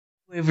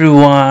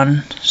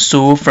Everyone,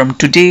 so from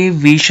today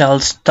we shall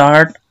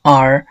start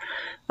our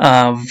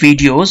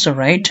videos. All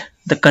right,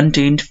 the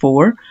content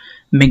for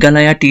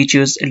Meghalaya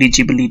teachers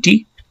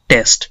eligibility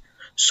test.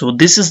 So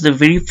this is the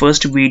very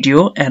first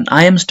video and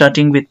I am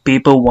starting with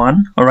paper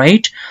 1. All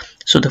right,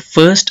 so the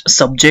first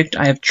subject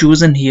I have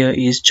chosen here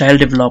is child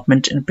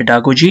development and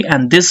pedagogy,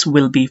 and this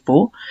will be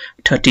for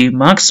 30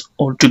 marks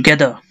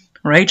altogether.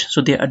 Right,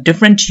 so there are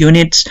different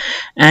units,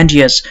 and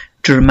yes,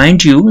 to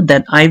remind you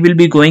that I will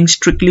be going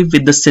strictly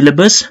with the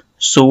syllabus,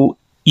 so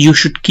you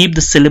should keep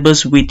the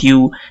syllabus with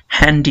you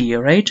handy,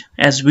 right,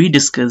 as we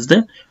discuss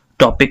the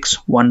topics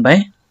one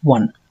by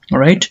one. All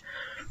right,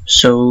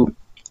 so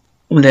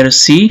let us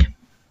see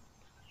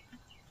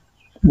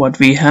what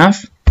we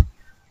have.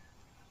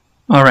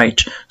 All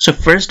right, so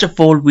first of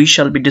all we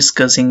shall be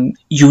discussing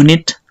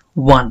unit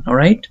 1. all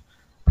right,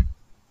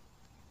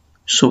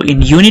 so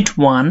in unit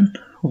 1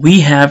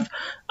 we have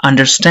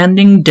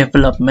understanding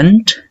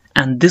development,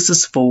 and this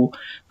is for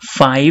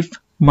 5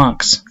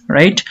 marks.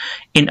 Right,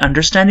 in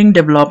understanding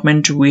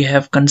development we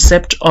have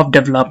concept of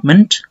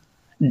development.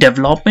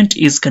 Development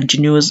is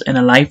continuous and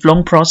a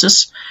lifelong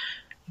process.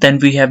 Then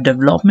we have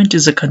development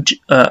is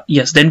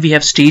then we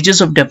have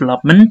stages of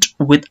development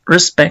with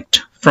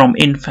respect from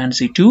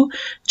infancy to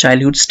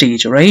childhood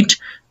stage. Right,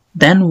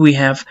 then we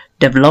have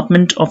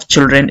development of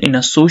children in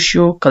a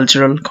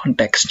socio-cultural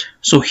context.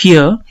 So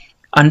here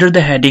under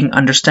the heading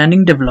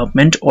understanding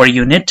development or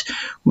unit,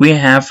 we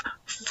have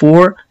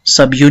 4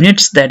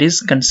 subunits, that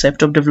is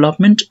concept of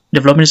development.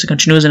 Development is a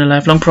continuous and a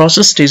lifelong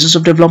process, stages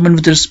of development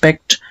with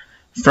respect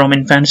from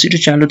infancy to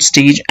childhood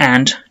stage,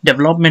 and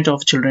development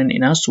of children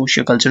in a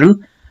socio-cultural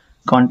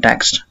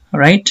context. All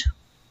right,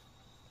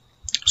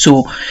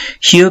 so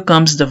here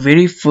comes the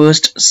very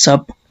first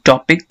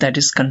subtopic, that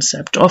is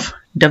concept of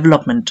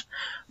development.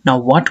 Now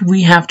what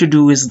we have to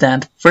do is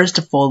that first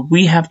of all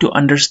we have to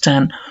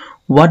understand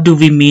what do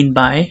we mean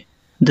by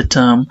the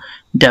term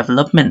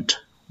development.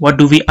 What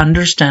do we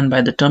understand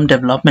by the term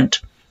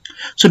development?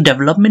 So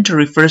development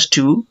refers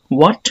to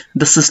what?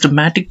 The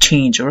systematic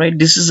change. All right,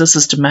 this is a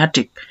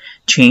systematic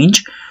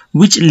change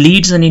which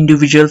leads an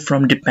individual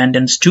from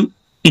dependence to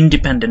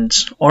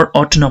independence or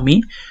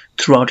autonomy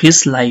throughout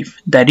his life,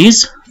 that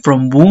is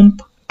from womb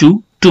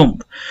to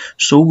tomb.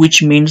 So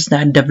which means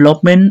that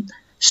development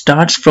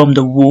starts from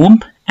the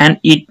womb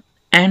and it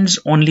ends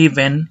only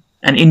when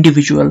an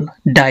individual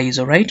dies.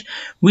 All right,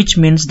 which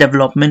means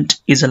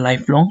development is a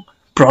lifelong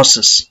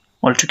process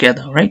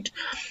altogether. Right,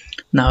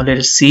 now let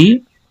us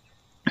see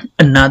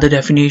another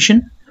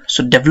definition.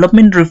 So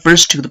development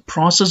refers to the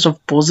process of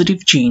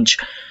positive change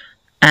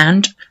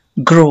and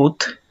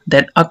growth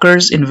that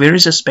occurs in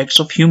various aspects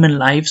of human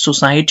life,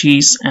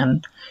 societies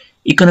and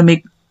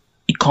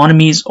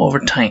economies over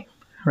time.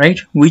 Right,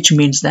 which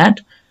means that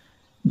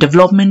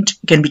development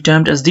can be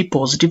termed as the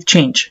positive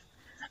change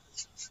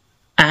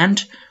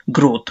and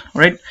growth,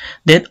 right,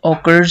 that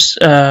occurs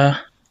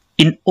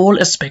in all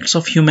aspects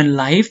of human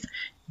life,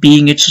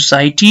 being it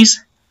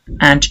societies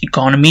and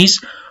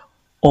economies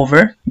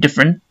over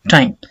different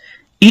time.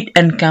 It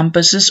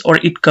encompasses or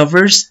it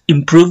covers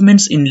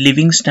improvements in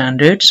living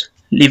standards.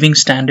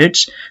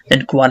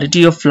 Then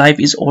quality of life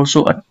is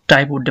also a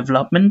type of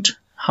development.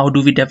 How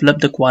do we develop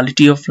the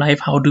quality of life?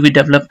 How do we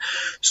develop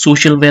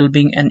social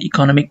well-being and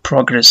economic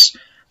progress?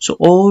 So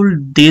all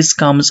this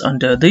comes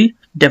under the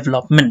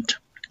development.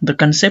 The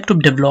concept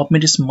of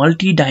development is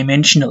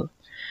multi-dimensional.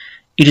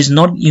 It is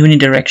not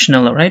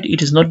unidirectional. Right,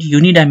 it is not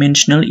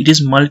unidimensional, it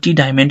is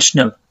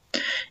multi-dimensional,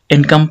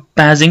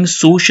 encompassing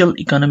social,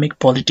 economic,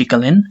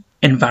 political and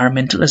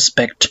environmental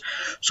aspect.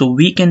 So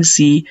we can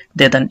see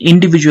that an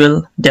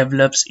individual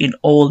develops in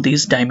all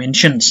these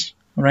dimensions.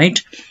 Right,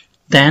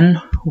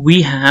 then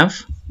we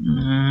have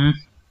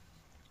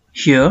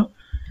here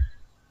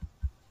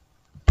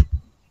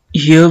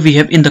we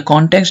have in the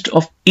context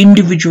of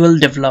individual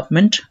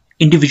development.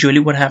 Individually,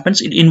 what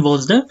happens? It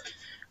involves the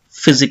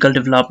physical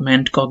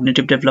development,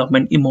 cognitive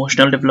development,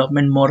 emotional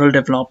development, moral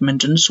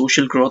development and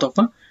social growth of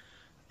a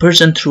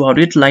person throughout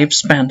its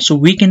lifespan. So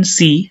we can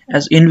see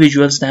as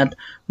individuals that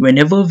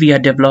whenever we are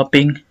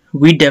developing,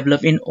 we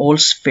develop in all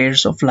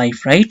spheres of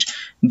life. Right,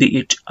 be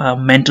it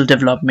mental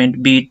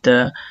development, be it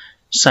the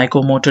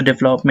psychomotor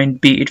development,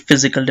 be it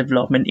physical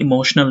development,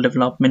 emotional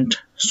development,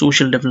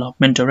 social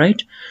development. All right,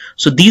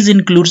 so these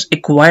includes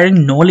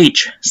acquiring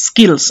knowledge,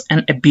 skills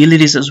and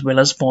abilities, as well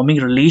as forming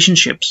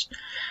relationships,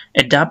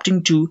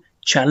 adapting to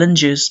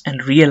challenges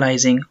and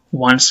realizing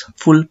one's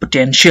full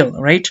potential.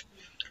 Right,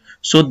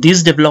 so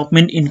this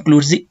development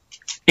includes the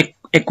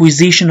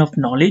acquisition of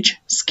knowledge,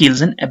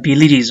 skills and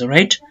abilities. All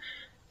right,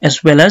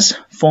 as well as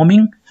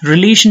forming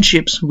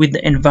relationships with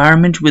the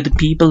environment, with the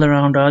people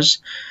around us.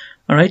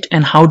 All right,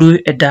 and how do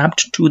we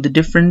adapt to the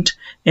different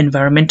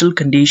environmental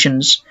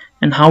conditions,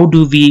 and how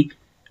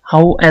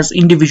as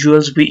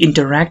individuals we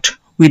interact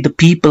with the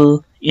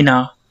people in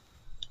our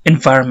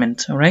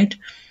environment. All right,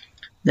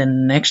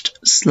 then next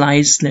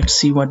slides, let's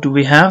see what do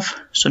we have.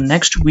 So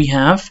next we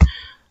have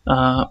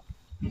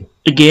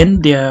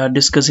again they are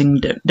discussing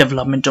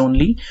development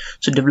only.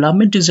 So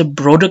development is a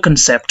broader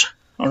concept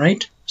all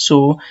right?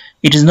 So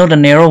it is not a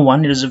narrow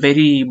one, it is a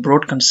very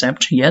broad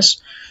concept,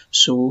 yes.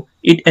 So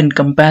it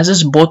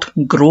encompasses both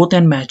growth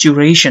and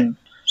maturation.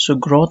 So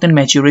growth and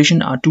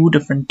maturation are two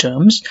different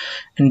terms,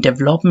 and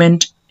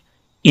development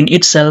in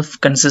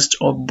itself consists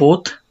of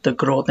both the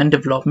growth and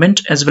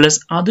development as well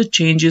as other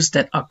changes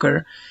that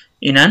occur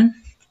in an.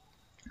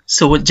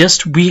 So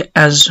just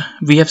as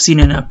we have seen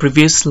in a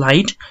previous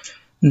slide,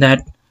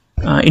 that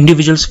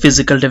individuals'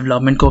 physical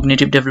development,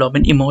 cognitive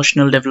development,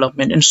 emotional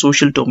development, and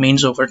social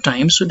domains over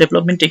time. So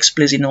development takes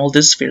place in all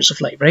these spheres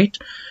of life, right?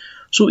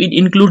 So it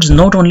includes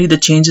not only the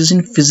changes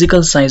in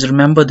physical size.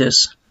 Remember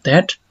this,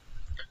 that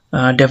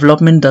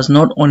development does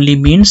not only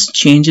means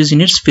changes in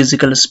its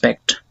physical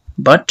aspect,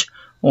 but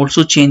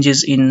also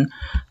changes in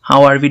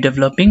how are we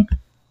developing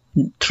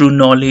through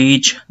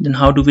knowledge, then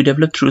how do we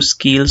develop through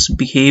skills,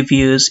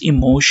 behaviors,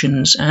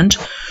 emotions, and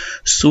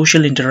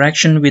social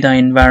interaction with our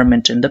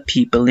environment and the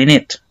people in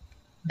it.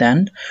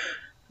 Then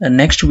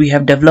next we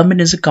have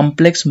development is a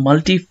complex,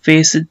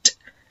 multifaceted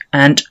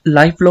and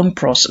lifelong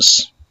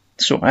process.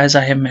 So as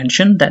I have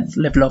mentioned, that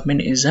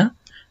development is a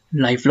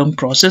lifelong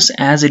process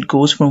as it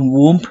goes from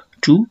womb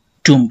to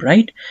tomb,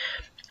 right?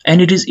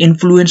 And it is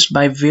influenced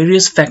by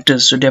various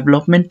factors. So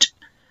development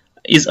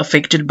is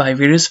affected by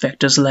various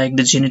factors like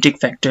the genetic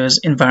factors,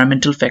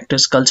 environmental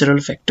factors, cultural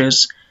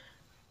factors,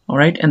 all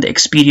right, and the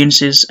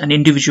experiences an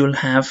individual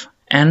have,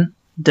 and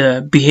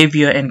the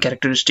behavior and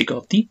characteristic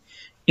of the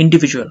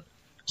individual.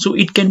 So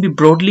it can be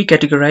broadly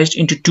categorized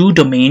into two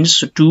domains,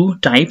 so two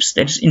types,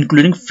 that is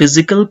including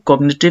physical,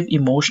 cognitive,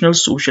 emotional,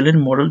 social,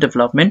 and moral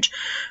development,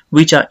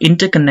 which are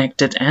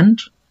interconnected and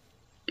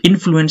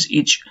influence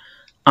each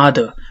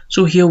other.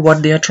 So here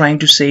what they are trying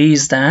to say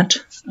is that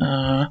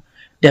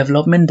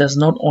development does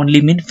not only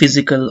mean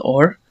physical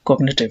or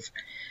cognitive.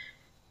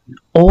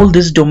 All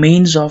these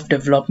domains of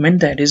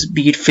development, that is,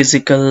 be it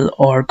physical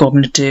or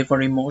cognitive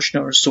or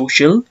emotional or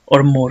social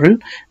or moral,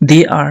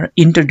 they are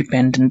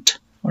interdependent.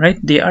 All right,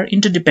 they are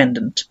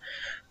interdependent.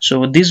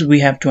 So this we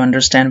have to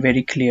understand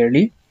very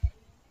clearly.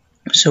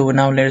 So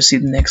now let us see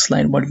the next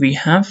slide what we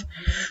have.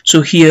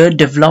 So here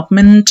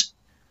development,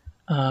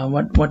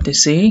 what they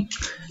say,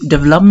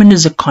 development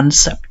is a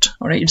concept.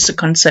 All right, it's a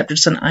concept,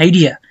 it's an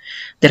idea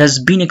that has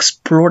been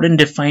explored and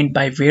defined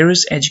by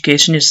various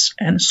educationists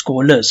and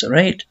scholars. All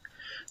right,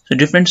 so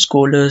different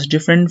scholars,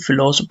 different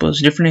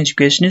philosophers, different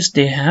educationists,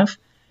 they have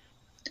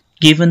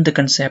given the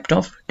concept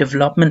of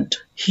development.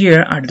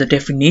 Here are the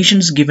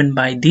definitions given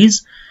by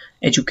these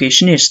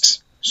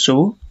educationists.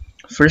 So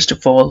first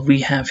of all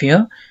we have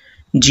here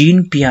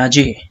Jean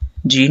Piaget.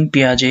 Jean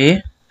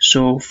Piaget.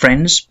 So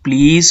friends,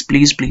 please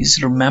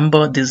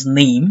remember this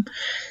name.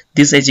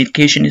 This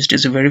educationist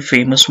is a very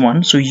famous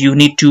one, so you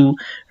need to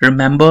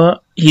remember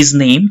his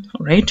name,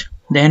 right?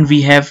 Then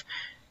we have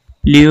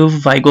Leo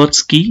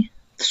Vygotsky.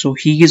 So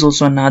he is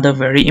also another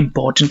very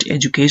important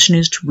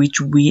educationist which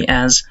we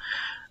as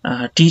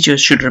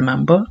teachers should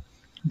remember.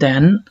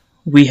 Then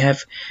we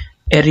have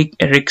Erik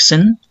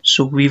Erikson.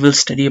 So we will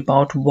study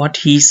about what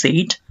he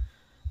said.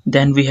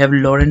 Then we have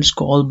Lawrence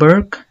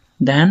Kohlberg.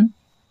 Then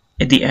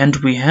at the end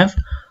we have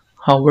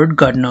Howard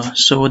Gardner.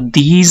 So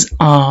these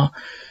are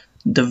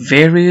the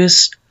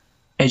various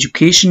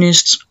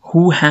educationists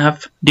who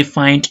have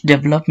defined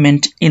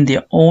development in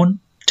their own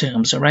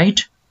terms, right?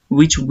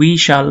 Which we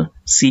shall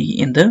see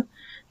in the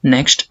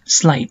next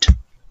slide.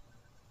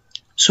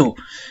 So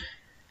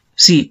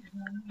see,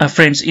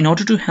 friends, in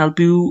order to help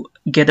you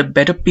get a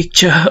better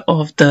picture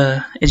of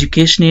the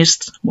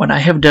educationists, what I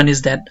have done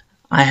is that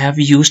I have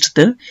used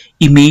the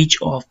image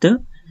of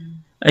the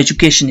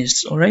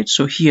educationists. All right,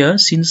 so here,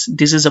 since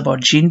this is about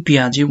Jean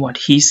Piaget, what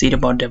he said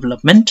about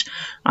development,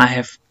 I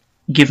have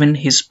given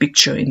his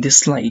picture in this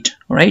slide.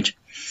 All right,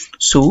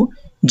 so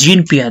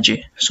Jean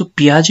Piaget. So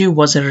Piaget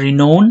was a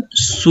renowned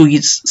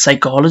Swiss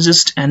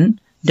psychologist and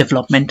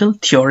developmental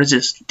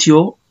theorist.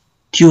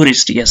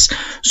 Yes.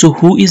 So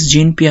who is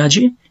Jean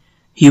Piaget?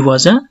 He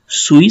was a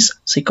Swiss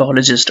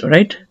psychologist, all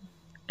right,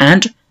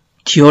 and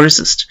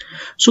theorist.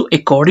 So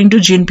according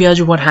to Jean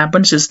Piaget, what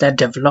happens is that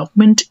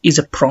development is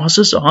a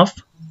process of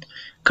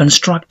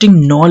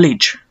constructing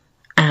knowledge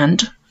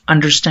and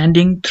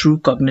understanding through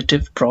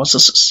cognitive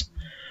processes.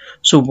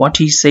 So what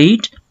he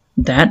said,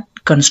 that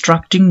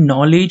constructing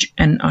knowledge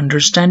and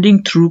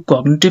understanding through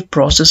cognitive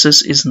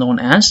processes is known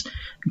as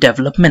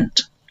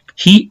development.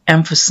 He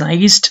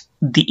emphasized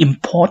the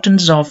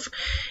importance of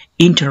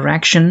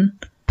interaction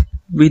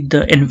with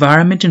the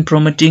environment in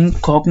promoting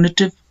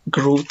cognitive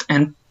growth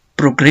and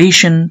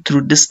progression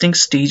through distinct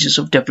stages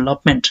of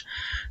development.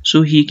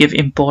 So he gave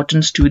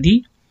importance to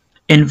the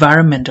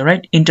environment,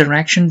 right?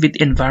 Interaction with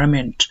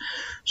environment.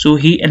 So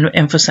he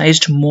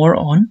emphasized more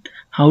on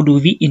how do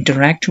we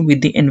interact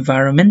with the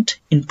environment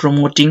in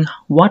promoting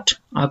what?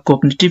 Our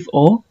cognitive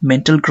or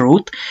mental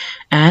growth,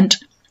 and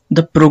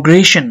the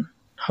progression.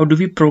 How do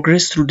we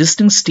progress through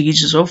distinct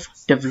stages of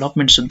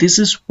development? So this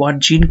is what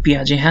Jean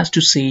Piaget has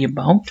to say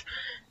about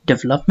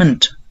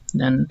development.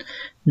 Then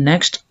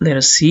next, let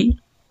us see.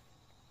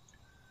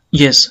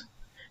 Yes,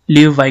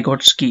 Lev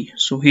Vygotsky.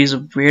 So he is a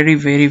very,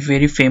 very,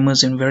 very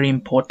famous and very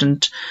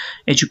important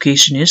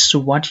educationist. So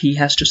what he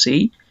has to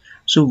say.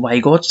 So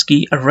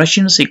Vygotsky, a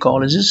Russian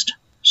psychologist.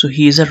 So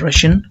he is a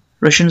Russian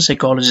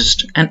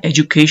psychologist and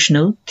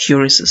educational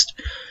theorist.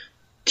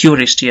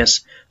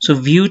 Yes. So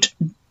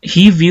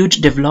he viewed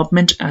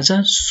development as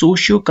a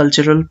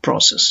socio-cultural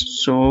process.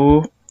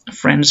 So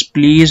friends,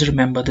 please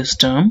remember this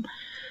term.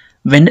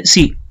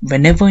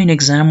 Whenever in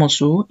exam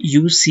also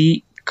you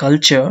see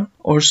culture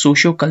or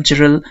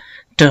socio-cultural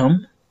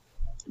term,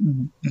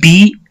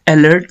 be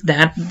alert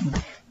that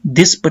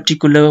this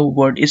particular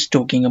word is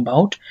talking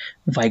about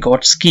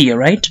Vygotsky,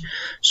 right?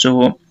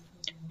 So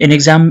in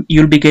exam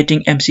you'll be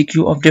getting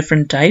MCQ of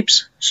different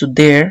types. So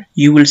there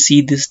you will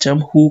see this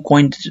term, who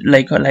coined,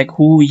 like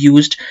who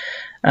used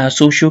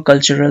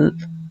socio-cultural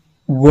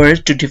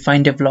word to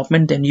define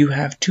development. Then you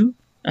have to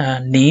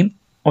name,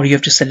 or you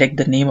have to select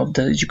the name of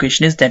the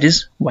educationist, that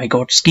is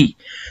Vygotsky.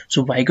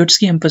 So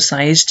Vygotsky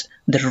emphasized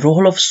the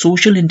role of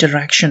social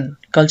interaction,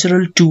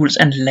 cultural tools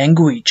and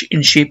language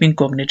in shaping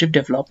cognitive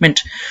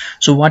development.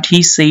 So what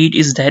he said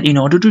is that in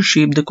order to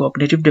shape the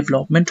cognitive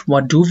development,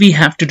 what do we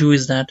have to do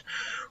is that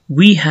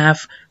we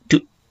have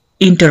to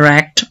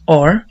interact,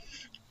 or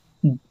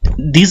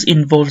this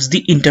involves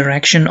the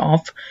interaction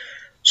of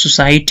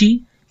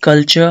society,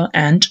 culture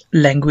and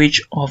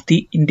language of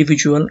the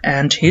individual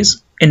and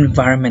his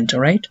environment.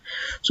 Alright,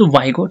 so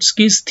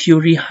Vygotsky's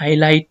theory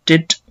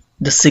highlighted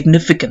the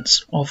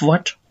significance of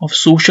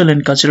social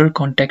and cultural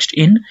context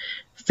in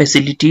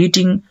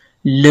facilitating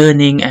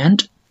learning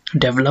and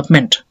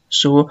development.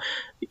 So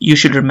you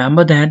should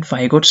remember that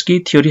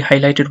Vygotsky theory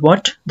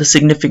highlighted the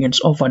significance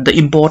of the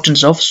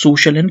importance of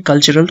social and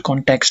cultural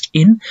context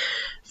in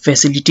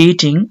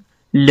facilitating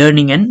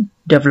learning and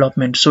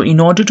development. So in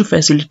order to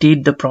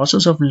facilitate the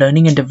process of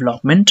learning and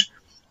development,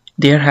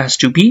 there has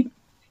to be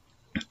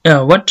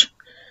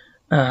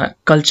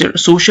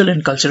social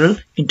and cultural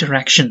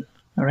interaction.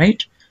 All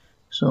right,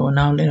 so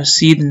now let us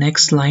see the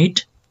next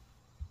slide.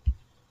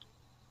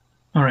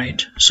 All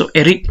right, so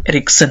Erik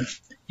Erikson,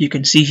 you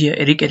can see here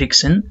Erik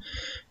Erikson.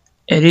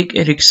 Erik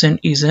Erikson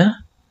is a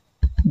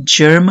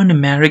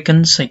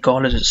German-American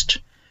psychologist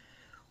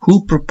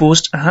who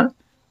proposed a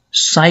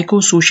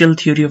psychosocial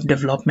theory of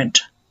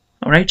development.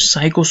 All right,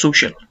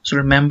 psychosocial. So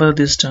remember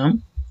this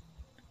term.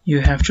 You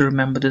have to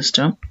remember this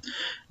term.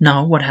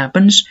 Now what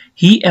happens?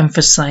 He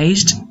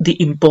emphasized the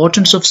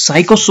importance of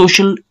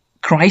psychosocial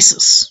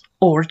crises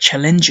or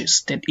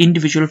challenges that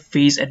individuals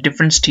face at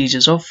different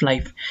stages of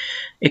life.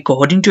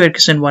 According to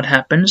Erikson, what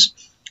happens?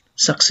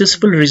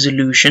 Successful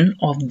resolution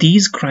of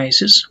these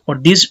crises or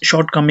these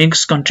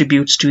shortcomings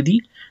contributes to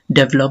the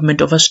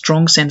development of a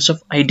strong sense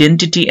of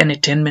identity and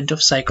attainment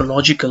of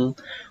psychological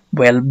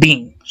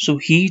well-being. So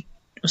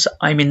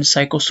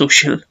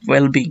psychosocial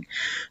well-being.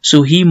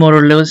 So he more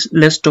or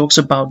less talks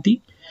about the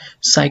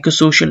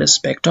psychosocial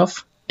aspect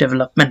of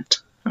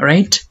development. All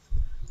right,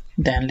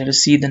 then let us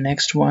see the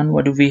next one.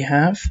 What do we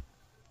have?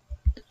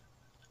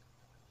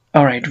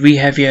 All right, we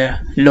have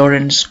here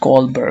Lawrence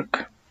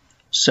Kohlberg.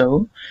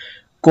 So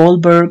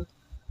Kohlberg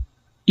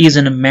is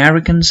an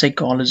American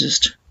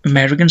psychologist,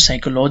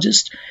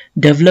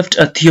 developed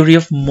a theory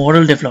of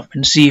moral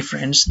development. See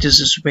friends,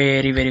 this is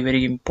very, very,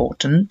 very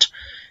important.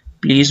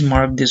 Please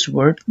mark this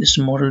word. This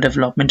moral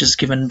development is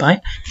given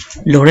by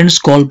Lawrence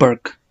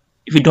Kohlberg.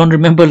 If you don't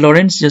remember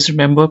Lawrence, just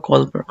remember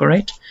Kohlberg. All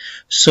right.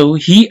 So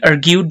he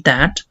argued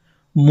that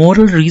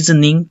moral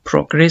reasoning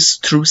progresses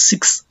through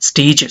 6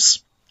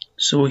 stages.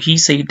 So he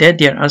said that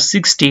there are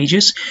 6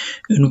 stages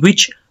in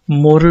which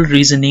moral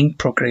reasoning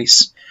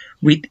progresses,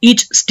 with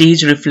each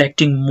stage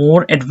reflecting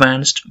more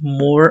advanced,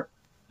 more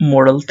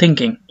moral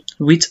thinking.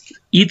 With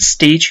each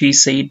stage, he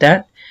said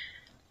that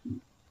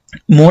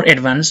more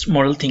advanced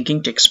moral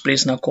thinking takes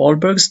place. Now,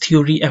 Kohlberg's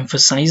theory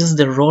emphasizes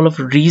the role of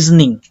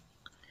reasoning,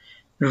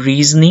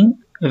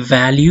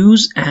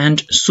 values,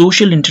 and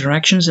social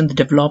interactions in the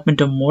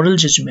development of moral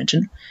judgment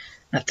and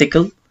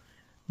ethical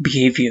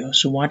behavior.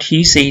 So what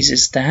he says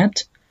is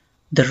that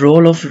the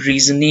role of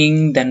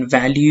reasoning, then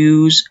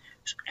values,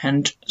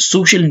 and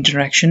social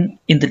interaction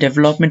in the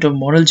development of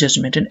moral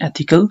judgment and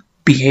ethical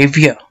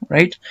behavior,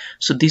 right?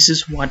 So this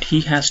is what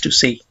he has to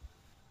say.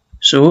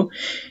 So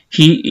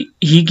he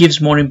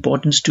gives more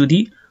importance to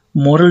the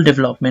moral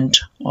development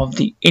of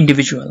the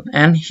individual,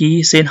 and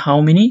he said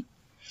how many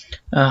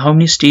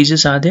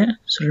stages are there.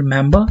 So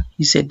remember,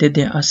 he said that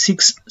there are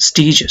 6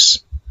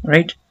 stages,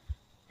 right,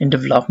 in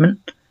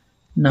development.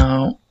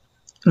 Now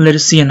let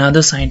us see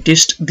another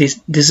scientist.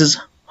 This is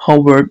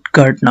Howard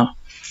Gardner.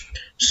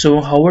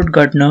 So Howard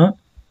Gardner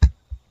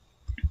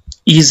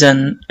is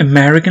an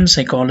American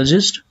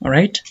psychologist, all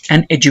right,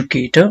 and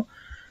educator.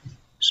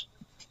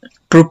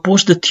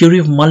 Proposed the theory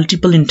of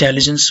multiple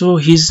intelligence. So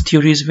his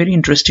theory is very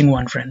interesting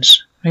one,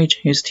 friends, right?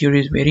 His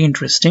theory is very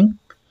interesting.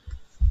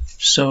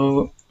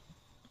 So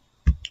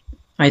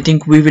I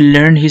think we will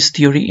learn his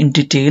theory in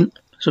detail.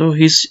 So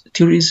his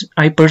theories,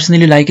 I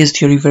personally like his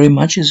theory very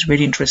much. It's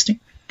very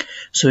interesting.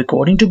 So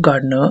according to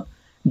Gardner,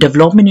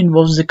 development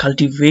involves the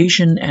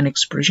cultivation and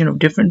expression of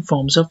different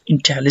forms of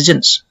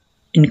intelligence,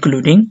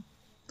 including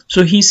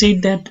So he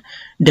said that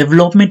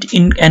development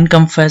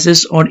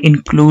encompasses or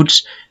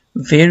includes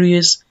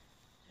various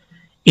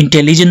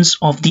intelligence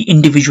of the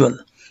individual,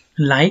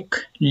 like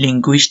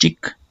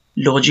linguistic,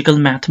 logical,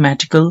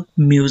 mathematical,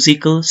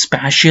 musical,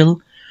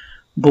 spatial,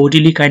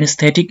 bodily,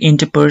 kinesthetic,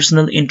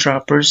 interpersonal,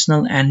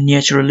 intrapersonal, and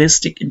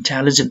naturalistic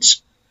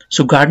intelligence.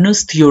 So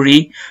Gardner's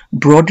theory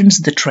broadens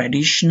the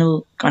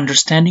traditional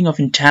understanding of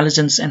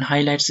intelligence and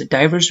highlights the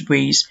diverse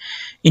ways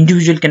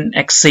individuals can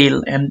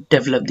excel and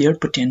develop their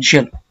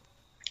potential.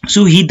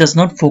 So he does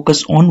not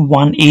focus on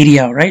one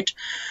area, right?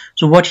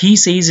 So what he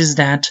says is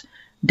that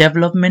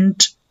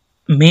development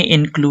may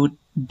include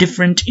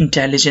different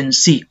intelligence.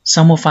 See,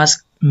 some of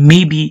us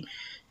may be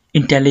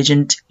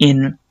intelligent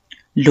in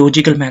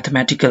logical,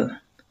 mathematical.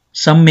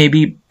 Some may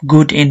be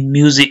good in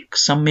music,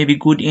 some may be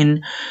good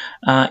in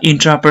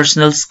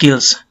intrapersonal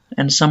skills,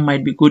 and some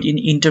might be good in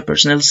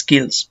interpersonal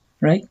skills,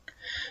 right?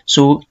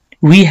 So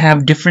we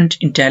have different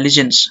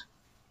intelligence,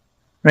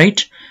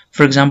 right?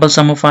 For example,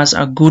 some of us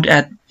are good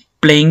at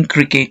playing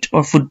cricket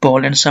or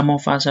football, and some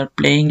of us are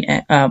playing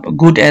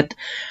good at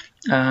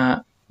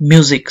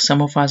music,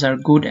 some of us are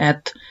good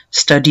at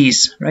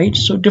studies, right?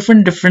 So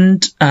different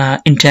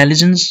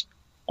intelligence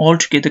all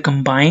together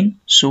combine.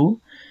 So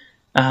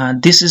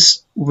this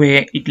is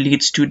where it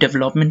leads to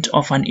development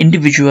of an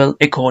individual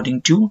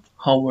according to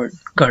Howard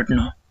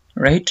Gardner,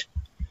 right?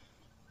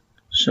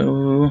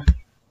 So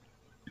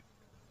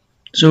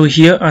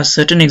here are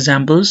certain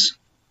examples,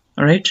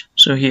 all right?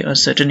 So here are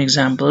certain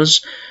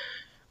examples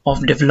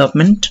of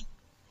development.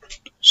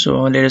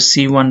 So let us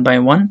see one by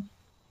one.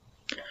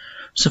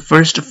 So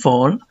first of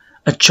all,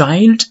 a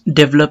child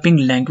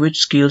developing language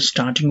skills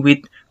starting with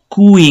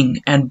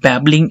cooing and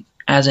babbling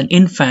as an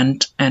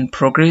infant and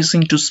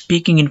progressing to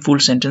speaking in full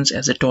sentence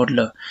as a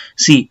toddler.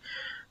 See,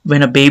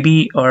 when a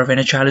baby or when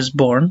a child is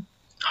born,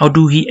 how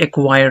do he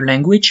acquire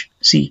language?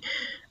 See,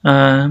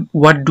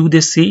 what do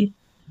they say?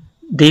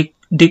 They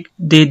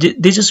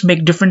just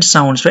make different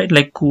sounds, right?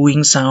 Like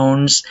cooing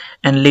sounds,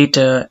 and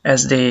later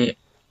as they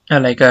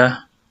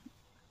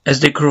as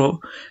they grow,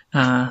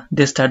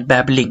 they start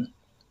babbling.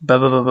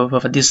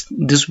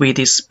 This way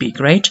they speak,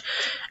 right?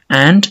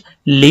 And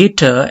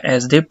later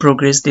as they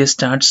progress, they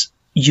start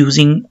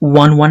using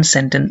one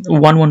sentence,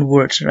 one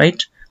words,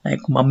 right?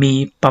 Like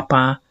mummy,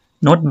 papa,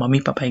 not mummy,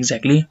 papa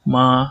exactly,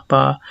 ma,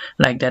 pa,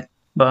 like that,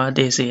 ba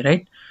they say,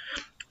 right?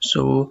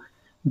 So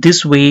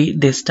this way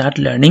they start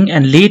learning,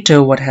 and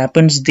later what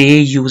happens, they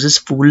uses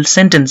full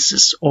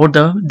sentences, or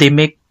they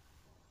make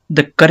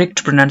the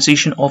correct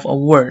pronunciation of a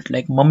word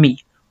like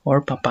mummy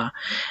or papa,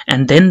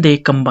 and then they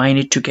combine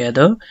it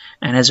together,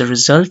 and as a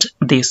result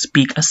they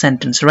speak a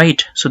sentence,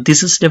 right? So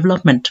this is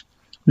development.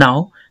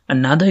 Now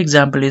another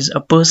example is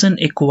a person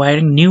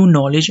acquiring new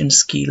knowledge and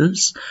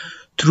skills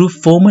through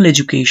formal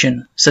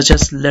education, such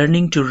as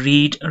learning to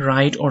read,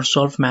 write, or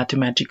solve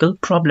mathematical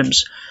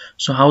problems.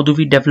 So how do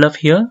we develop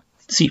here?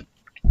 See,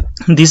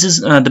 this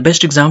is the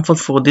best example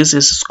for this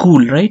is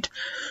school, right?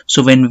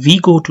 So when we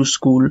go to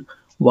school,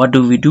 what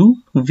do?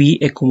 We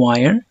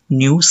acquire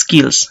new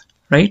skills,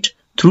 right?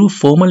 Through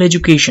formal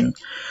education.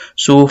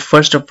 So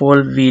first of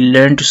all, we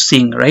learn to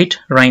sing, right?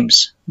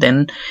 Rhymes.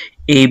 Then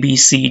A, B,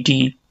 C,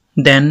 D.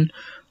 Then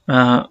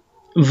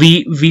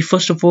we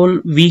first of all,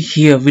 we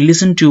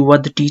listen to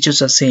what the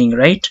teachers are saying,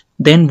 right?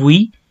 Then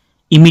we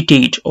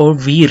imitate or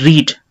we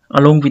read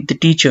along with the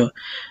teacher.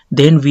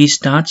 Then we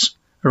start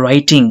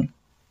writing,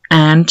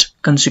 and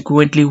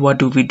consequently what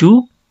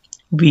do?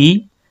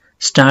 We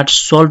start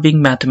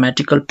solving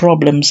mathematical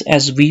problems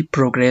as we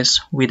progress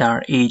with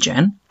our age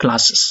and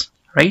classes,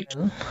 right?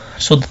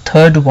 So the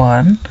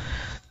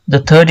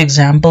third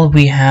example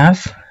we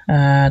have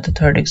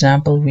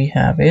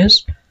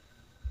is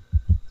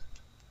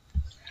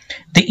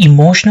the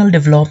emotional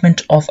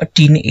development of a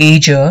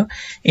teenager,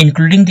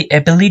 including the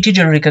ability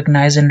to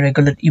recognize and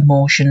regulate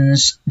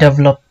emotions,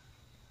 develop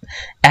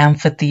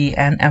empathy,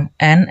 and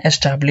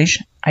establish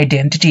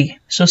identity.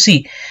 So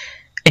see,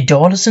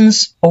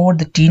 adolescence or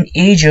the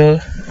teenage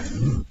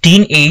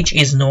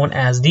is known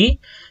as the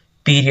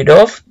period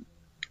of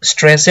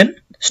stress and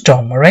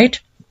storm, right?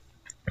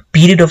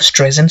 Period of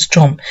stress and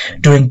storm.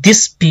 During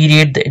this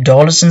period, the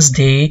adolescents,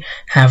 they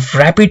have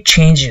rapid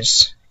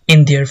changes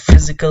in their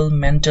physical,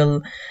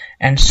 mental,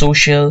 and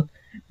social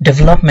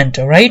development,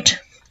 right?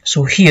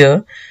 So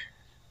here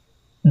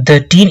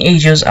the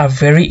teenagers are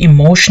very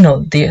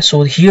emotional.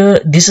 So here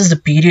this is the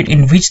period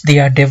in which they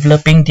are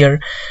developing their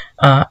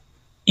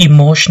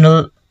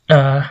emotional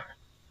they're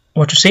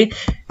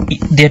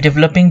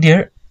developing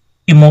their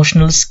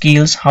emotional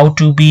skills, how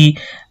to be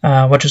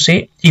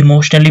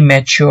emotionally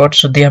matured.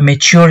 So they are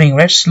maturing,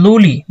 right?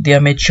 Slowly they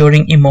are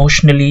maturing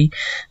emotionally,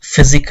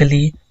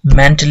 physically,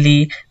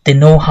 mentally. They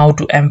know how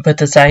to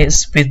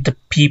empathize with the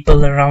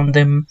people around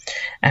them,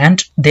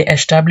 and they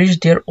establish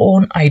their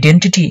own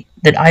identity,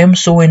 that I am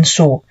so and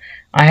so,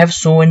 I have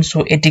so and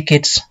so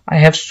etiquettes, I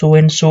have so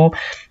and so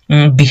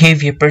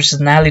behavior,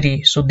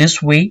 personality. So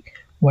this way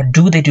what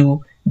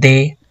do?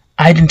 They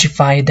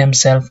identify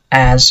themselves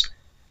as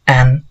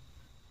an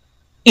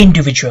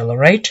individual,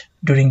 right,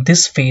 during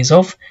this phase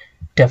of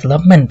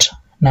development.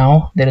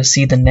 Now let us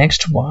see the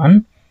next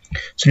one.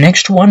 So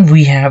next one,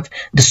 we have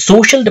the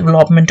social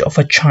development of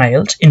a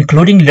child,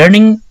 including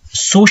learning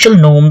social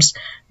norms,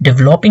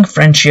 developing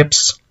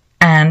friendships,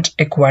 and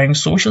acquiring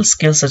social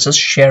skills such as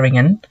sharing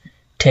and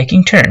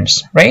taking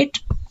turns, right?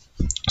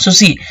 So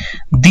see,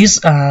 this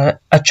a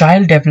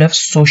child develops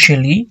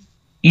socially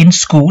in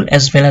school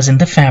as well as in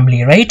the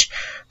family, right?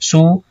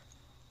 So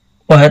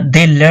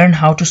they learn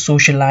how to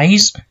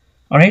socialize,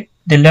 all right?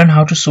 They learn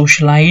how to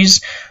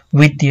socialize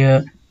with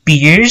their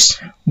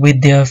peers,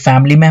 with their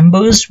family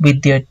members,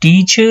 with their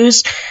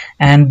teachers,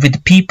 and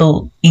with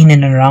people in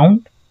and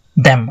around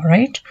them,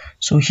 right?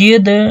 So here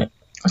the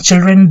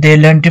children, they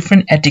learn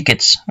different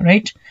etiquettes,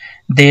 right?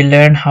 They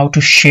learn how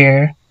to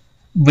share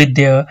with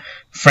their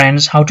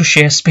friends, how to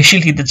share,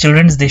 especially the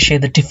children, they share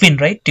the tiffin,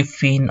 right?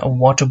 Tiffin, a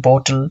water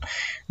bottle,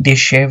 they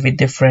share with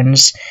their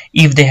friends.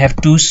 If they have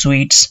 2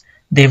 sweets,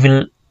 they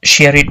will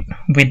share it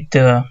with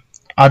the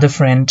other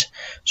friend.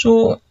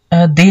 So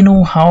they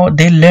know how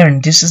they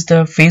learn. This is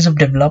the phase of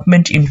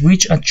development in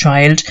which a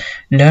child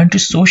learn to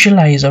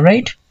socialize, all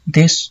right?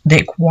 They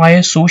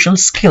acquire social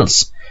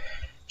skills.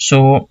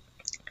 So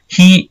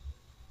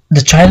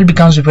the child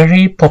becomes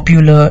very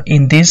popular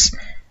in this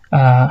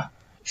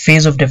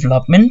phase of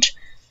development,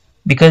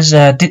 because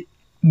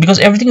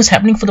everything is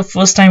happening for the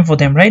first time for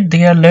them, right?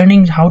 They are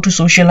learning how to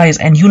socialize.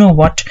 And you know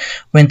what,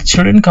 when the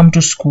children come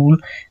to school,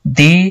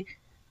 they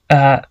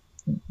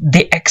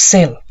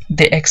excel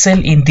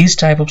in these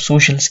type of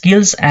social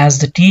skills, as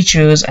the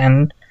teachers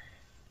and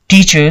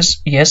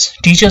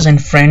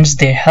friends,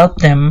 they help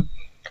them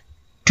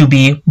to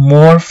be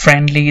more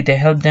friendly, they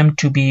help them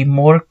to be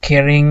more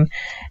caring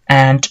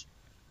and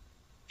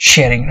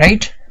sharing,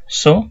 right?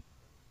 So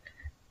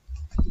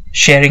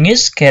sharing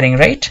is caring,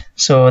 right?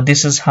 So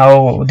this is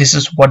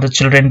what the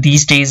children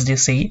these days they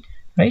say,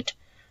 right?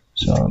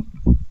 So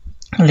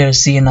let's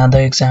see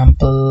another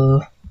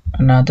example.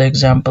 Another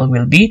example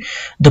will be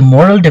the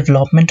moral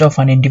development of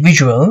an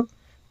individual,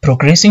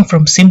 progressing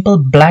from simple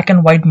black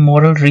and white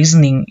moral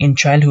reasoning in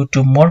childhood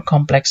to more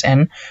complex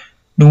and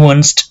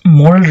nuanced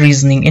moral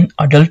reasoning in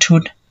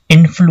adulthood,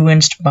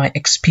 influenced by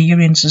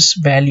experiences,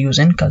 values,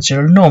 and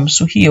cultural norms.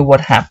 So here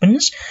what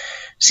happens,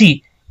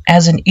 see,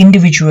 as an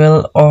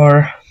individual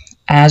or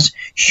as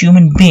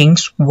human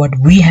beings, what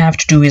we have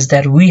to do is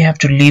that we have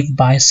to live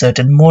by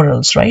certain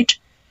morals, right?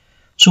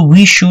 So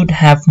we should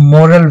have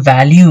moral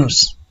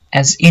values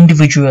as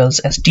individuals,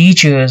 as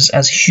teachers,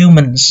 as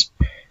humans,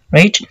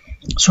 right?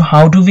 So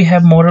how do we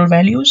have moral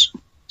values?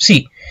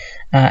 See,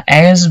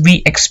 as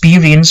we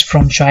experience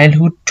from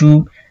childhood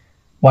to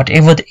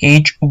whatever the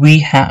age we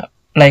have,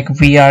 like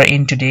we are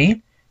in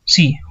today,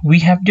 see, we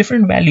have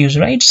different values,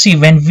 right? See,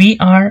 when we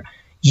are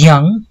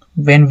young,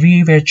 when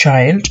we were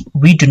child,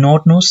 we do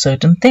not know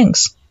certain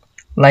things.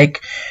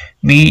 Like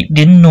we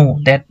didn't know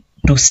that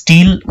to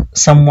steal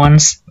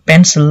someone's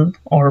pencil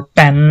or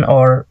pen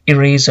or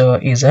eraser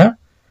is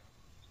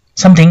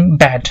something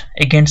bad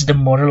against the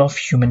moral of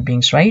human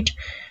beings, right?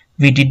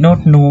 We did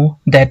not know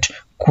that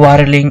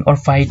quarreling or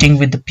fighting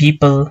with the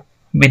people,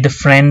 with the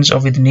friends or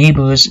with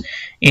neighbors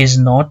is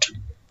not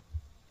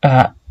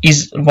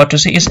is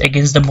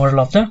against the moral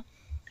of the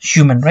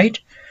human, right?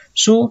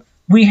 So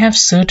we have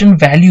certain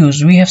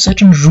values, we have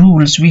certain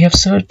rules, we have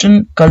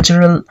certain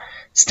cultural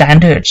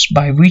standards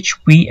by which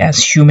we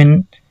as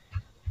human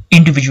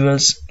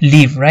individuals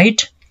live,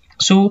 right?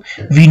 So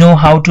we know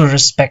how to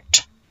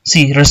respect.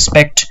 See,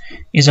 respect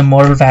is a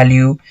moral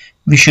value.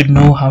 We should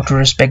know how to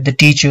respect the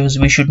teachers,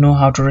 we should know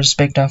how to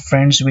respect our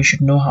friends, we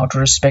should know how to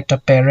respect our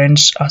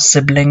parents, our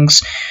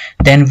siblings.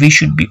 Then we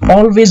should be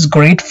always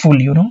grateful,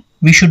 you know.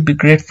 We should be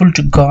grateful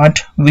to God,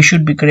 we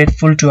should be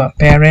grateful to our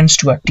parents,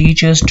 to our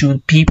teachers, to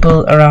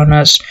people around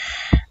us.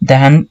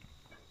 Then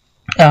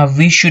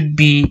we should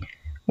be,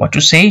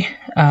 we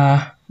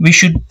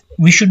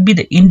should be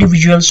the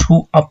individuals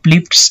who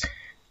uplifts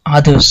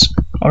others,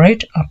 all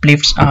right,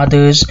 uplifts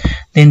others.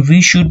 Then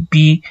we should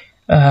be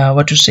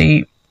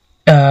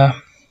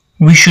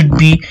we should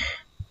be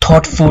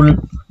thoughtful,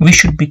 we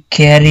should be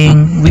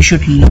caring, we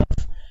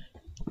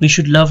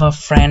should love our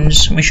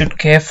friends, we should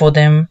care for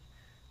them,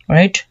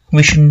 right?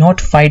 We should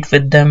not fight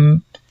with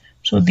them.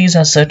 So these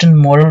are certain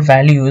moral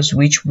values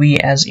which we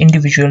as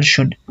individuals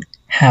should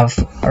have,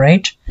 all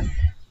right?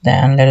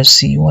 Then let us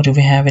see what do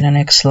we have in the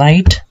next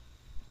slide.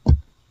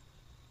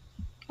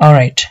 All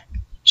right,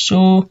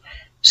 so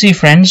see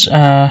friends,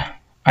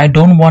 I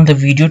don't want the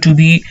video to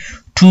be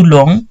too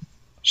long,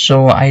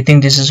 so I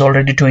think this is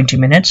already 20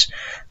 minutes.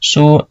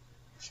 So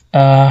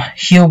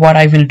here what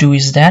I will do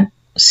is that,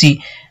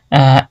 see,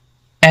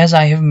 as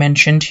I have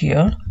mentioned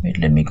here, wait,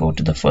 let me go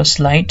to the first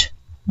slide.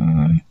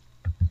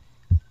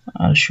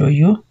 I'll show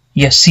you.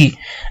 Yes, see,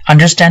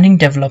 understanding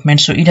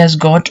development. So it has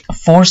got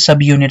 4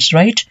 subunits,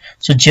 right?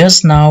 So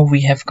just now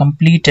we have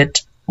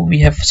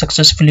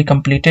successfully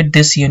completed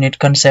this unit,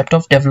 concept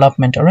of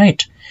development, all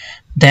right?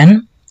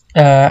 Then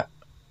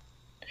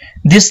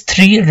these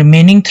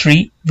remaining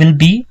three will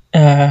be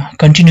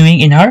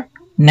continuing in our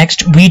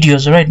next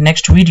videos, all right?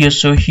 Next videos.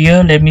 So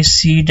here let me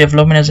see,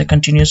 development as a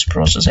continuous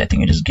process, I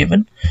think it is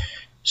given.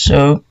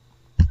 So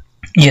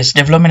Yes,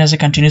 development as a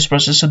continuous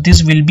process. So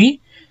this will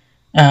be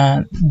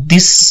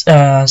this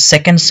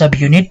second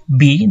subunit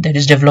B, that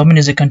is development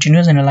is a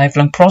continuous and a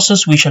lifelong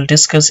process, we shall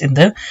discuss in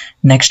the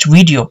next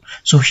video.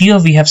 So here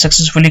we have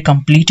successfully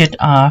completed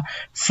our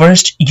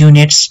first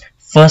unit's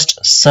first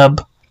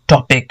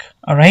subtopic,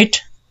 all right,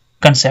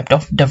 concept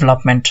of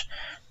development.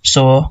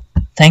 So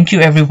thank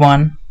you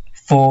everyone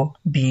for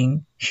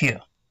being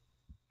here.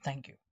 Thank you.